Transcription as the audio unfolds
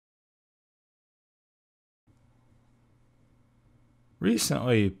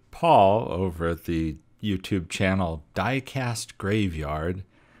Recently, Paul over at the YouTube channel Diecast Graveyard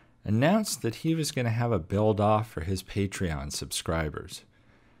announced that he was going to have a build-off for his Patreon subscribers.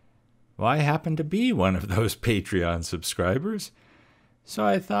 Well, I happen to be one of those Patreon subscribers, so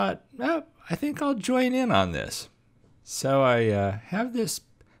I thought, oh, I think I'll join in on this. So I have this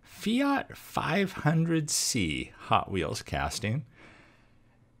Fiat 500C Hot Wheels casting.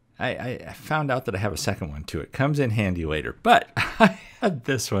 I found out that I have a second one too. It comes in handy later, but I had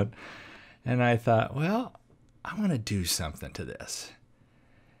this one, and I thought, well, I want to do something to this.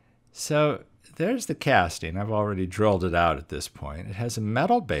 So there's the casting. I've already drilled it out at this point. It has a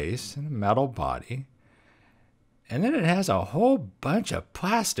metal base and a metal body, and then it has a whole bunch of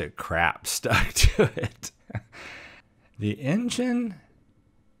plastic crap stuck to it. The engine,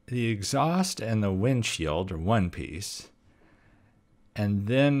 the exhaust, and the windshield are one piece. And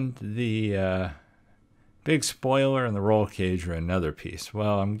then the big spoiler and the roll cage are another piece.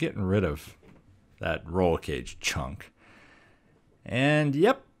 Well, I'm getting rid of that roll cage chunk. And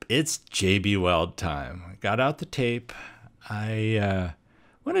yep, it's JB Weld time. I got out the tape. I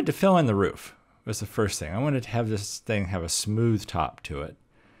wanted to fill in the roof was the first thing. I wanted to have this thing have a smooth top to it.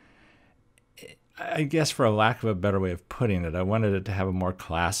 I guess for a lack of a better way of putting it, I wanted it to have a more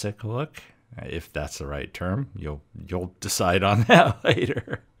classic look. If that's the right term, you'll decide on that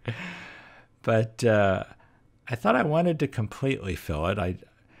later. But I thought I wanted to completely fill it. I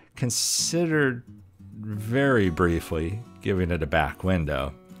considered very briefly giving it a back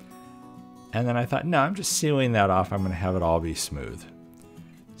window. And then I thought, no, I'm just sealing that off. I'm going to have it all be smooth.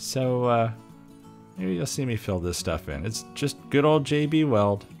 So here you'll see me fill this stuff in. It's just good old JB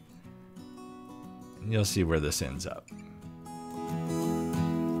Weld. And you'll see where this ends up.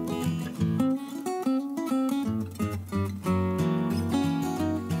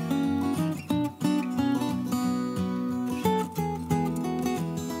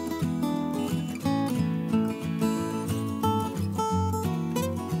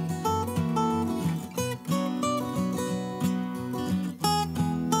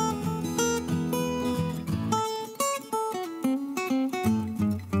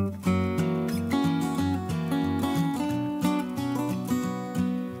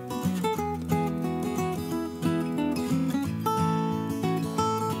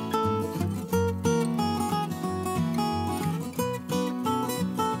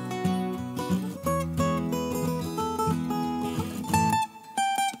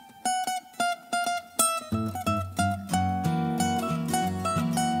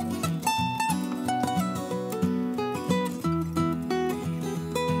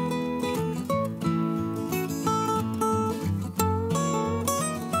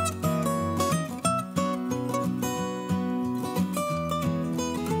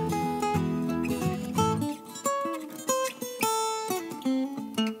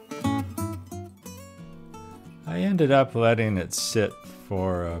 I ended up letting it sit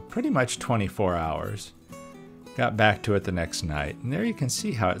for pretty much 24 hours. Got back to it the next night, and there you can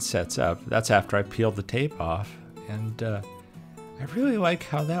see how it sets up. That's after I peeled the tape off, and I really like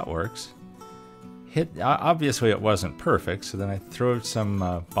how that works. Obviously it wasn't perfect, so then I threw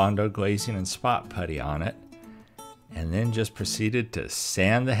some Bondo glazing and spot putty on it, and then just proceeded to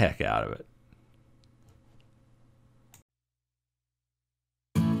sand the heck out of it.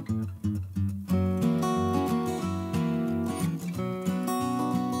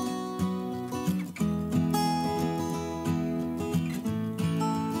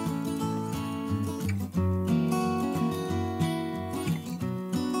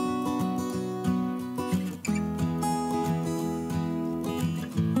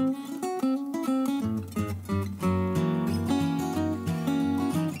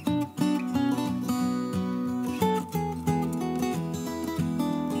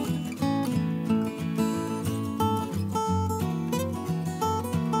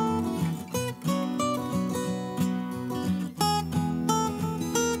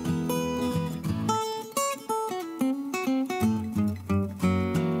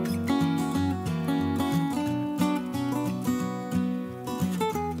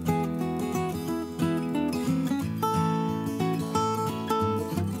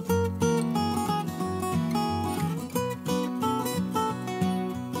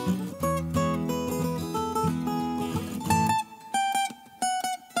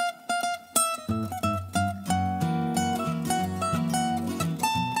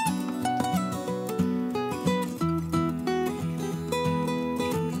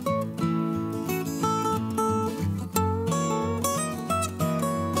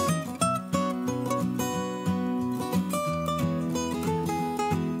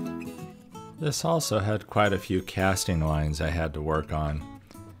 This also had quite a few casting lines I had to work on.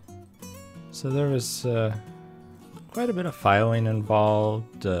 So there was quite a bit of filing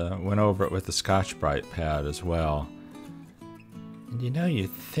involved. Went over it with the Scotch-Brite pad as well. And you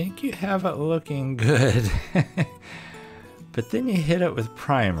think you have it looking good. But then you hit it with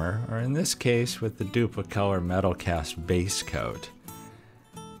primer, or in this case with the Duplicolor Metal Cast base coat.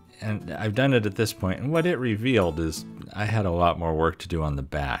 And I've done it at this point, and what it revealed is I had a lot more work to do on the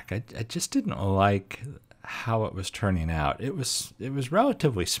back. I just didn't like how it was turning out. It was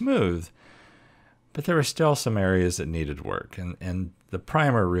relatively smooth, but there were still some areas that needed work, and the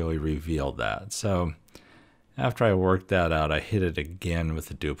primer really revealed that. So after I worked that out, I hit it again with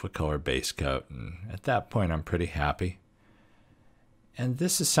the Duplicolor base coat, and at that point I'm pretty happy. And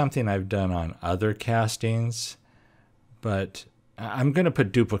this is something I've done on other castings, but I'm going to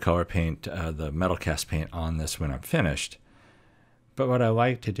put Duplicolor paint, the metal cast paint, on this when I'm finished. But what I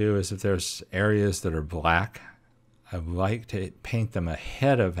like to do is if there's areas that are black, I like to paint them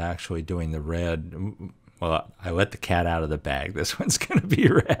ahead of actually doing the red. Well, I let the cat out of the bag. This one's going to be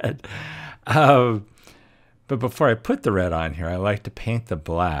red. But before I put the red on here, I like to paint the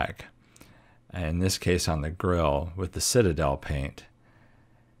black, in this case on the grill, with the Citadel paint.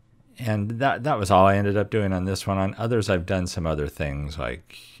 And that was all I ended up doing on this one. On others, I've done some other things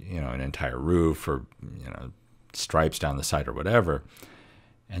like, an entire roof or, stripes down the side or whatever.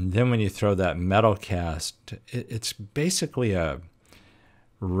 And then when you throw that metal cast, it's basically a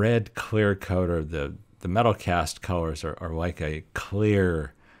red clear coat, or the metal cast colors are like a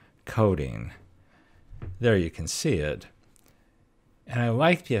clear coating. There you can see it. And I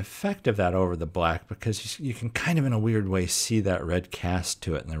like the effect of that over the black because you can kind of in a weird way see that red cast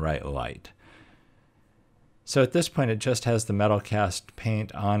to it in the right light. So at this point it just has the metal cast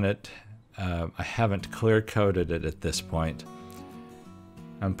paint on it. I haven't clear coated it at this point.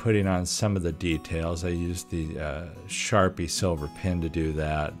 I'm putting on some of the details. I used the Sharpie silver pen to do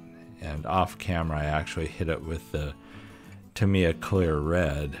that. And off camera I actually hit it with the Tamiya clear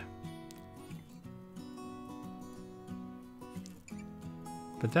red.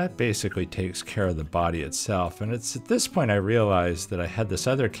 But that basically takes care of the body itself. And it's at this point I realized that I had this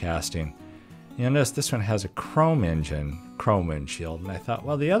other casting. Notice this one has a chrome engine, chrome windshield. And I thought,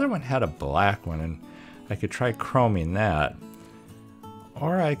 well, the other one had a black one, and I could try chroming that.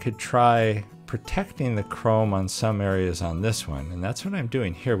 Or I could try protecting the chrome on some areas on this one. And that's what I'm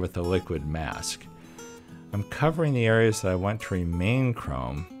doing here with the liquid mask. I'm covering the areas that I want to remain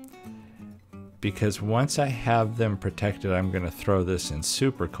chrome, because once I have them protected, I'm going to throw this in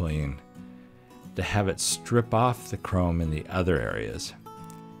super clean to have it strip off the chrome in the other areas.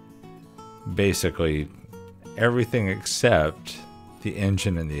 Basically, everything except the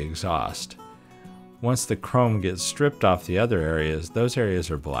engine and the exhaust. Once the chrome gets stripped off the other areas, those areas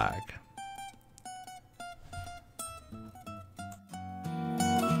are black.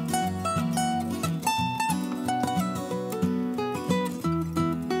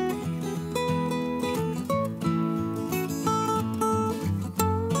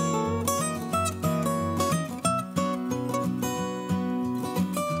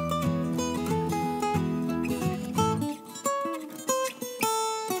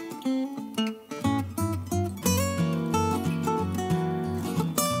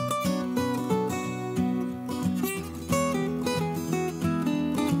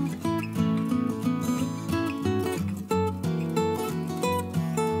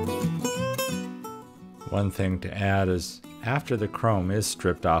 One thing to add is after the chrome is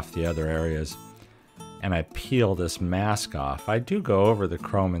stripped off the other areas and I peel this mask off, I do go over the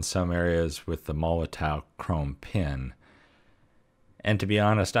chrome in some areas with the Molotow chrome pin. And to be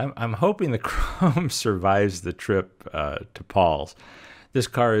honest, I'm hoping the chrome survives the trip to Paul's. This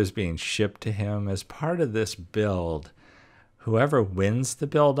car is being shipped to him as part of this build. Whoever wins the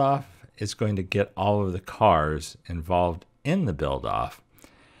build-off is going to get all of the cars involved in the build-off.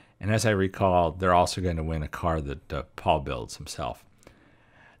 And as I recall, they're also going to win a car that Paul builds himself.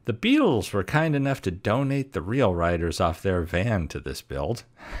 The Beatles were kind enough to donate the real riders off their van to this build.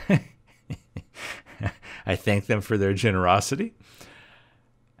 I thank them for their generosity.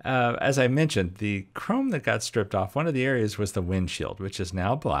 As I mentioned, the chrome that got stripped off, one of the areas was the windshield, which is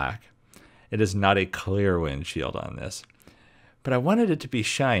now black. It is not a clear windshield on this. But I wanted it to be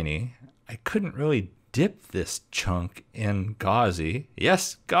shiny. I couldn't really dip this chunk in gauzy.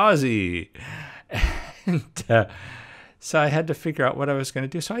 Yes, gauzy! And so I had to figure out what I was going to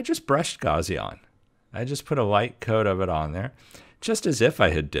do. So I just brushed gauzy on. I just put a light coat of it on there, just as if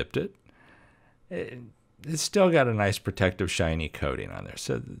I had dipped it. It's still got a nice protective shiny coating on there.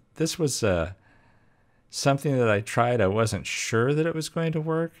 So this was something that I tried. I wasn't sure that it was going to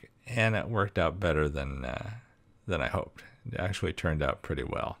work, and it worked out better than I hoped. It actually turned out pretty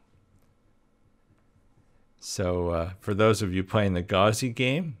well. So for those of you playing the Gauzy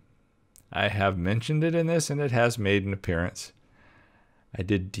game, I have mentioned it in this, and it has made an appearance. I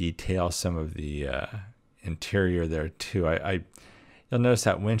did detail some of the interior there too. You'll notice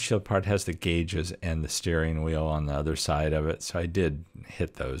that windshield part has the gauges and the steering wheel on the other side of it, so I did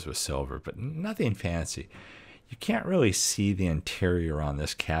hit those with silver, but nothing fancy. You can't really see the interior on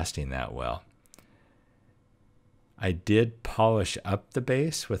this casting that well. I did polish up the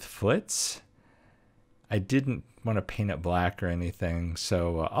base with flitz. I didn't want to paint it black or anything,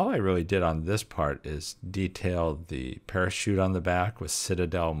 so all I really did on this part is detail the parachute on the back with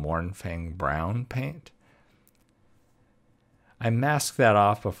Citadel Mornfang brown paint. I masked that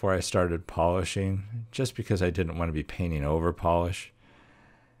off before I started polishing, just because I didn't want to be painting over polish.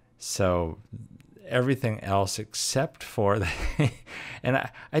 So everything else except for the and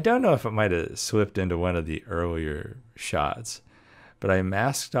I don't know if it might have slipped into one of the earlier shots, but I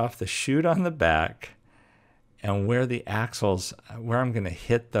masked off the chute on the back and where the axles, where I'm going to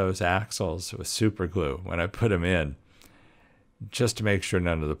hit those axles with super glue when I put them in, just to make sure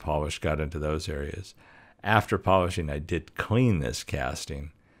none of the polish got into those areas. After polishing, I did clean this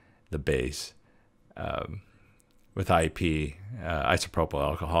casting, the base, with IP, isopropyl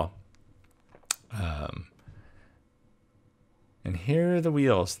alcohol. And here are the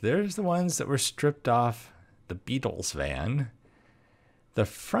wheels. There's the ones that were stripped off the Beatles van. The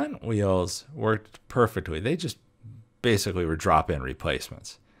front wheels worked perfectly. They just basically were drop-in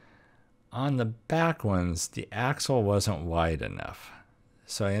replacements. On the back ones, the axle wasn't wide enough.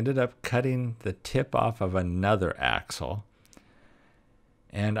 So I ended up cutting the tip off of another axle.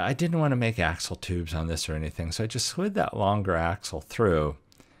 And I didn't want to make axle tubes on this or anything, so I just slid that longer axle through.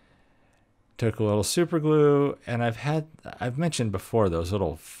 Took a little super glue, and I've mentioned before those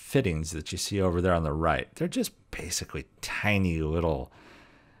little fittings that you see over there on the right. They're just basically tiny little,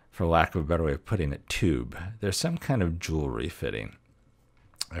 for lack of a better way of putting it, tube. They're some kind of jewelry fitting.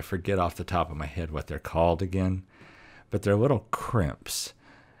 I forget off the top of my head what they're called again, but they're little crimps.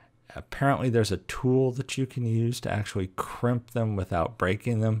 Apparently there's a tool that you can use to actually crimp them without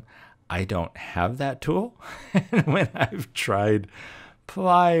breaking them. I don't have that tool. And when I've tried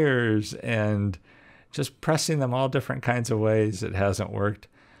pliers and just pressing them all different kinds of ways, it hasn't worked.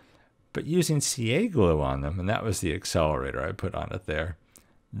 But using CA glue on them, and that was the accelerator I put on it there,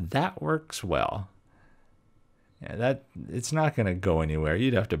 that works well. Yeah, it's not going to go anywhere.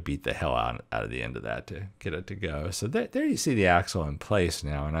 You'd have to beat the hell out of the end of that to get it to go. So there you see the axle in place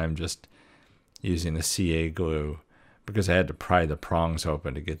now, and I'm just using the CA glue because I had to pry the prongs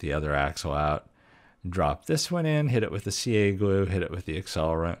open to get the other axle out. Drop this one in, hit it with the CA glue, hit it with the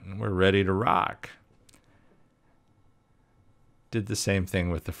accelerant, and we're ready to rock. Did the same thing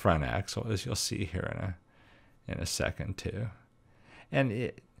with the front axle, as you'll see here in a second too.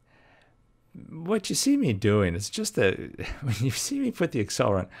 And what you see me doing is just that when you see me put the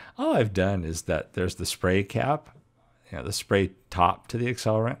accelerant, all I've done is that there's the spray cap, the spray top to the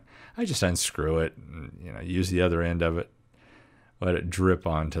accelerant. I just unscrew it and, use the other end of it, let it drip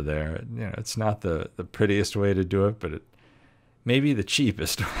onto there. It's not the prettiest way to do it, but it may be the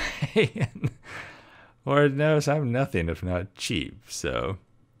cheapest way. Lord knows I'm nothing if not cheap. So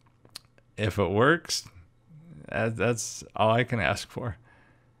if it works, that's all I can ask for.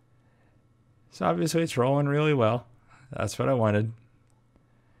 So obviously it's rolling really well. That's what I wanted.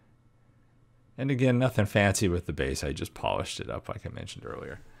 And again, nothing fancy with the base. I just polished it up like I mentioned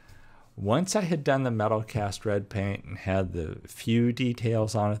earlier. Once I had done the metal cast red paint and had the few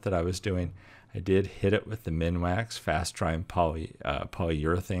details on it that I was doing, I did hit it with the Minwax fast drying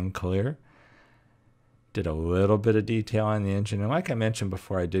polyurethane clear. Did a little bit of detail on the engine. And like I mentioned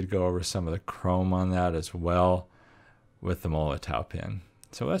before, I did go over some of the chrome on that as well with the Molotow pen.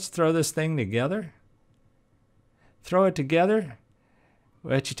 So let's throw this thing together. Throw it together,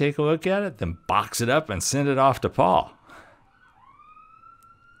 let you take a look at it, then box it up and send it off to Paul.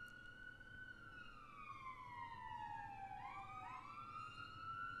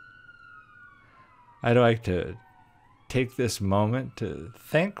 I'd like to take this moment to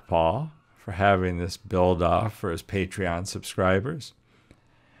thank Paul for having this build off for his Patreon subscribers.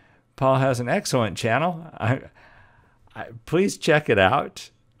 Paul has an excellent channel. Please check it out.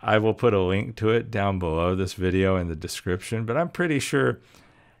 I will put a link to it down below this video in the description, but I'm pretty sure,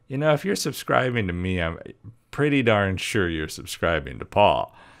 if you're subscribing to me, I'm pretty darn sure you're subscribing to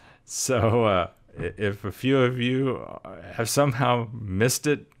Paul. So if a few of you have somehow missed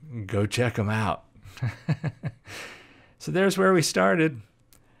it, go check them out. So there's where we started.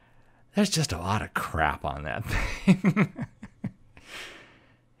 There's just a lot of crap on that thing.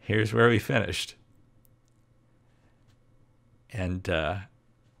 Here's where we finished. And I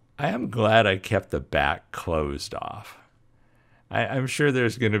am glad I kept the back closed off. I'm sure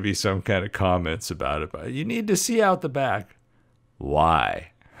there's going to be some kind of comments about it, but you need to see out the back.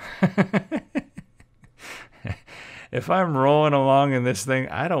 Why? If I'm rolling along in this thing,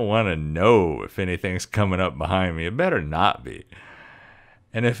 I don't want to know if anything's coming up behind me. It better not be.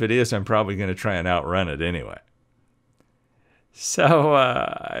 And if it is, I'm probably going to try and outrun it anyway. So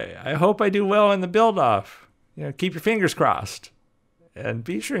I hope I do well in the build-off. Keep your fingers crossed. And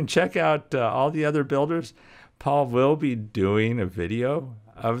be sure and check out all the other builders. Paul will be doing a video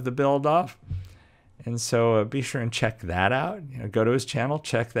of the build-off. And so be sure and check that out. Go to his channel,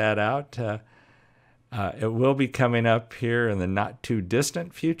 check that out. It will be coming up here in the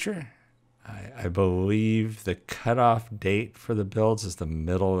not-too-distant future. I believe the cutoff date for the builds is the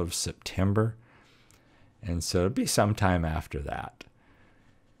middle of September. And so it'll be sometime after that.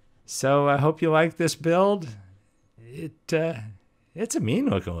 So I hope you like this build. It's a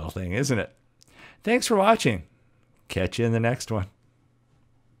mean-looking little thing, isn't it? Thanks for watching. Catch you in the next one.